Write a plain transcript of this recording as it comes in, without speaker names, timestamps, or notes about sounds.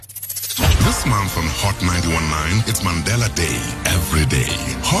This month on Hot 91.9, it's Mandela Day every day.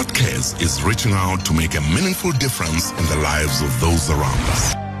 Hot Cares is reaching out to make a meaningful difference in the lives of those around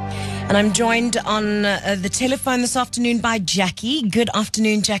us. And I'm joined on the telephone this afternoon by Jacqui. Good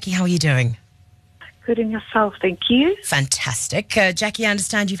afternoon, Jacqui. How are you doing? Good, and yourself, thank you. Fantastic. Jacqui, I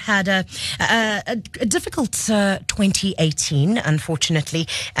understand you've had a difficult 2018, unfortunately,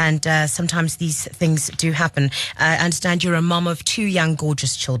 and sometimes these things do happen. I understand you're a mom of two young,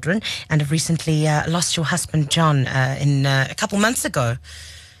 gorgeous children and have recently lost your husband, John, a couple months ago.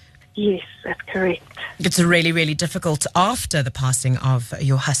 Yes, that's correct. It's really, really difficult after the passing of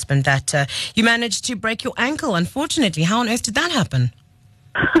your husband that you managed to break your ankle, unfortunately. How on earth did that happen?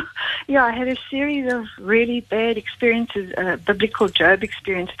 Yeah, I had a series of really bad experiences, biblical Job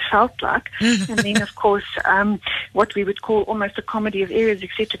experience, it felt like. And then, of course, what we would call almost a comedy of errors,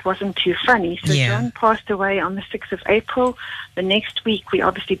 except it wasn't too funny. So John passed away on the 6th of April. The next week, we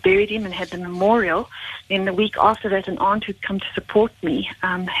obviously buried him and had the memorial. Then the week after that, an aunt who'd come to support me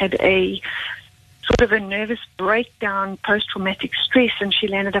had a sort of a nervous breakdown, post-traumatic stress, and she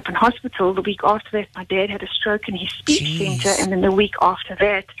landed up in hospital. The week after that, my dad had a stroke in his speech centre, and then the week after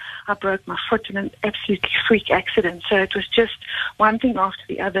that, I broke my foot in an absolutely freak accident. So it was just one thing after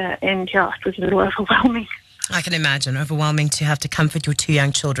the other, and yeah, it was a little overwhelming. I can imagine, overwhelming to have to comfort your two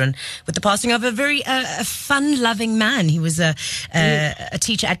young children with the passing of a very fun-loving man. He was a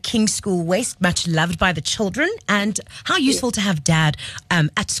teacher at King's School West, much loved by the children. And how useful to have Dad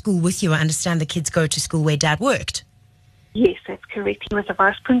at school with you. I understand the kids go to school where Dad worked. Yes, that's correct. He was a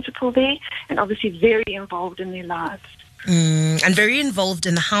vice principal there and obviously very involved in their lives. And very involved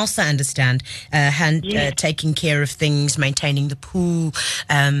in the house, I understand, taking care of things, maintaining the pool,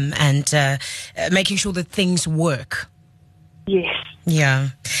 and making sure that things work. Yes. Yeah.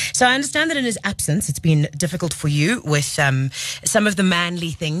 So I understand that in his absence, it's been difficult for you with some of the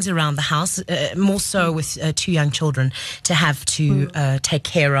manly things around the house, more so with two young children to have to take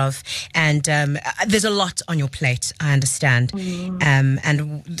care of. And there's a lot on your plate, I understand.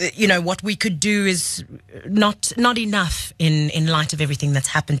 And, you know, what we could do is not enough in light of everything that's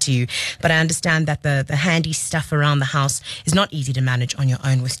happened to you. But I understand that the handy stuff around the house is not easy to manage on your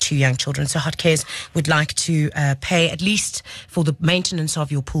own with two young children. So Hot Cares would like to pay at least for the maintenance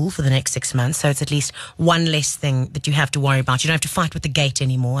of your pool for the next 6 months, so it's at least one less thing that you have to worry about. You don't have to fight with the gate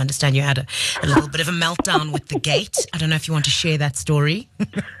anymore. I understand you had a little bit of a meltdown with the gate. I don't know if you want to share that story.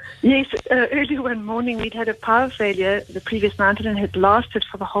 Yes, early one morning we'd had a power failure the previous night, and it had lasted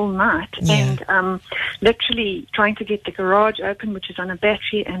for the whole night. Yeah. And literally trying to get the garage open, which is on a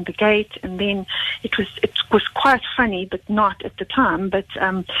battery, and the gate, and then it was quite funny, but not at the time. But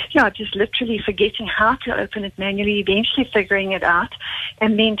just literally forgetting how to open it manually, eventually figuring it out,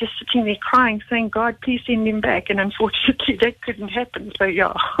 and then just sitting there crying, saying, "God, please send him back." And unfortunately, that couldn't happen. So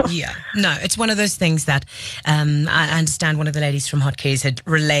yeah. Yeah, no, it's one of those things that I understand. One of the ladies from Hot Cares had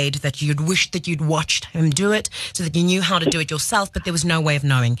relayed that you'd wished that you'd watched him do it so that you knew how to do it yourself, but there was no way of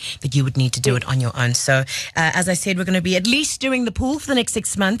knowing that you would need to do it on your own. So as I said, we're going to be at least doing the pool for the next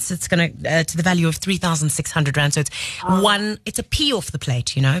 6 months. It's going to the value of 3,600 Rand. So it's a pee off the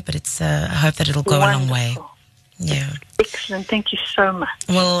plate, you know, but it's I hope that it'll go a long way. Yeah. Excellent. Thank you so much.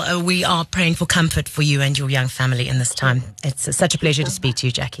 Well, we are praying for comfort for you and your young family in this time. It's such a pleasure to speak to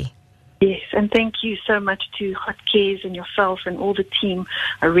you, Jacqui. Yes, and thank you so much to Hot Cares and yourself and all the team.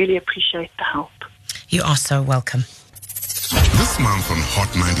 I really appreciate the help. You are so welcome. This month on Hot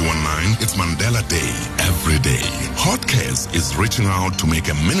 91.9, it's Mandela Day every day. Hot Cares is reaching out to make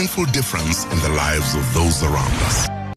a meaningful difference in the lives of those around us.